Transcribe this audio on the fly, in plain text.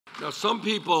Now, some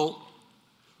people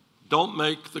don't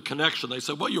make the connection. They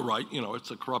say, well, you're right, you know,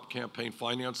 it's a corrupt campaign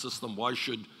finance system. Why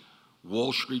should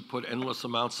Wall Street put endless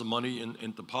amounts of money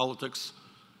into politics?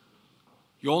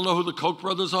 You all know who the Koch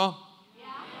brothers are? Yeah.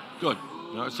 Good.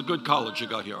 Now, it's a good college you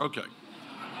got here. Okay.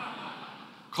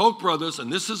 Koch brothers,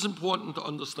 and this is important to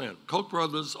understand, Koch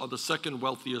brothers are the second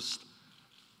wealthiest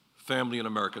family in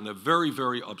America, and they're very,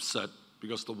 very upset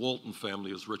because the Walton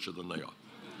family is richer than they are.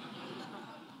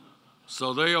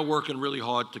 So they are working really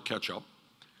hard to catch up.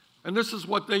 And this is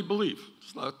what they believe.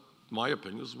 It's not my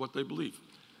opinion, this is what they believe.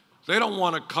 They don't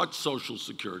want to cut Social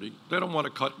Security. They don't want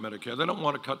to cut Medicare. They don't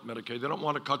want to cut Medicaid. They don't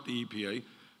want to cut the EPA.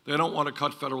 They don't want to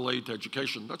cut federal aid to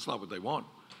education. That's not what they want.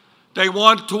 They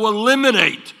want to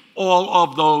eliminate all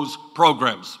of those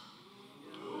programs.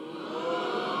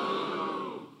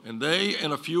 And they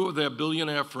and a few of their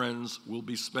billionaire friends will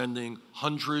be spending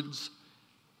hundreds,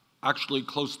 actually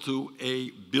close to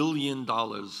 $1 billion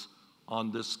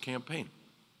on this campaign,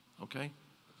 okay?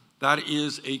 That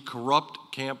is a corrupt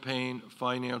campaign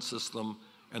finance system,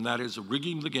 and that is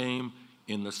rigging the game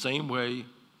in the same way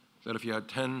that if you had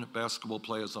 10 basketball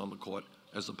players on the court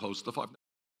as opposed to 5.